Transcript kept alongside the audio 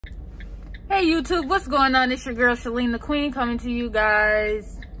Hey YouTube, what's going on? It's your girl Shaleen the Queen coming to you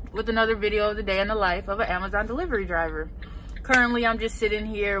guys with another video of the day in the life of an Amazon delivery driver. Currently, I'm just sitting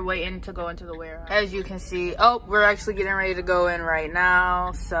here waiting to go into the warehouse. As you can see, we're actually getting ready to go in right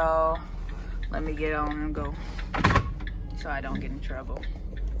now. So let me get on and go so I don't get in trouble.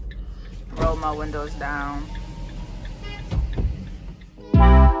 Roll my windows down.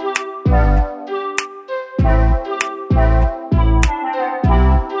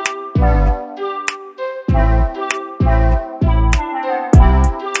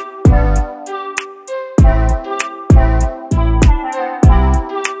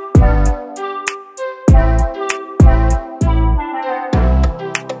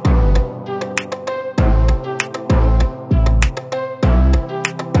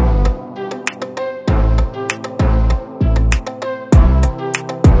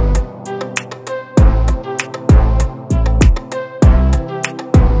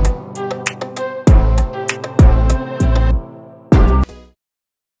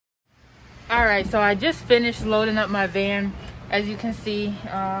 Alright, so I just finished loading up my van. As you can see,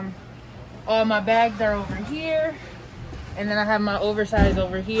 all my bags are over here, and then I have my oversized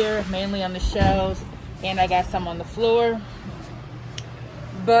over here, mainly on the shelves, and I got some on the floor.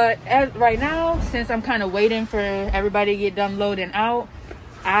 But right now, since I'm kind of waiting for everybody to get done loading out,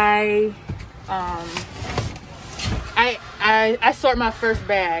 I sort my first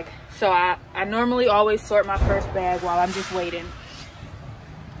bag. So I normally always sort my first bag while I'm just waiting.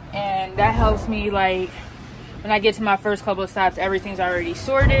 And that helps me, like, when I get to my first couple of stops, everything's already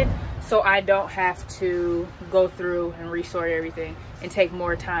sorted, so I don't have to go through and resort everything and take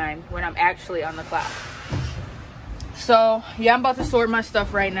more time when I'm actually on the clock. So yeah, I'm about to sort my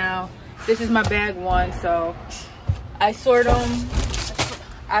stuff right now. This is my bag one, so I sort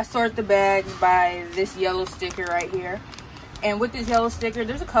the bags by this yellow sticker right here. And with this yellow sticker,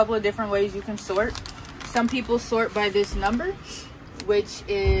 there's a couple of different ways you can sort. Some people sort by this number, which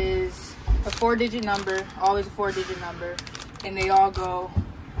is a 4-digit number, always a 4-digit number, and they all go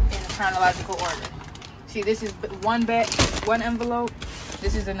in a chronological order. See, this is one envelope,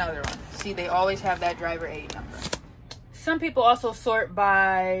 this is another one. See, they always have that driver aid number. Some people also sort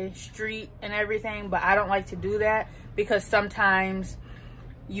by street and everything, but I don't like to do that because sometimes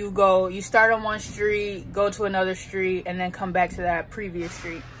you start on one street, go to another street, and then come back to that previous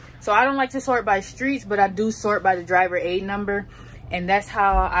street. So I don't like to sort by streets, but I do sort by the driver aid number. And that's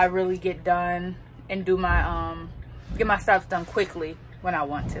how I really get done and do my get my stops done quickly when I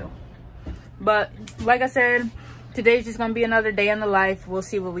want to. But like I said, today's just gonna be another day in the life. We'll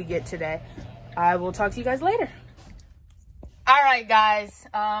see what we get today. I will talk to you guys later. All right, guys,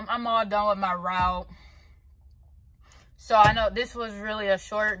 I'm all done with my route. So I know this was really a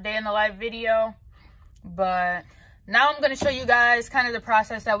short day in the life video, but now I'm gonna show you guys kind of the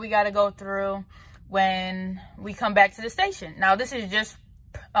process that we gotta go through when we come back to the station. Now, this is just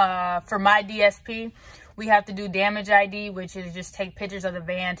for my DSP. We have to do damage ID, which is just take pictures of the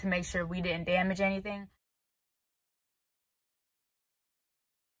van to make sure we didn't damage anything.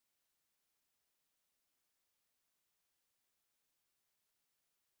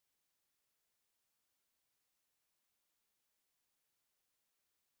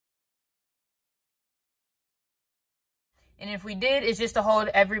 And if we did, it's just to hold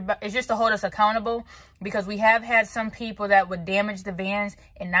us accountable, because we have had some people that would damage the vans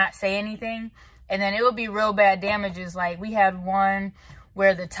and not say anything. And then it would be real bad damages. Like, we had one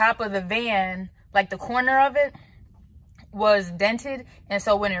where the top of the van, like the corner of it, was dented. And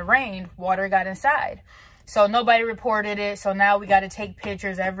so when it rained, water got inside. So nobody reported it. So now we got to take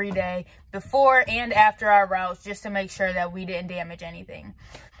pictures every day before and after our routes just to make sure that we didn't damage anything.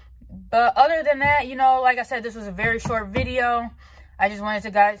 But other than that, you know, like I said, this was a very short video. I just wanted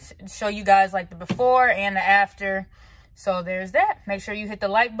to show you guys like the before and the after. So there's that. Make sure you hit the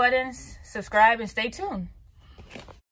like buttons, subscribe, and stay tuned.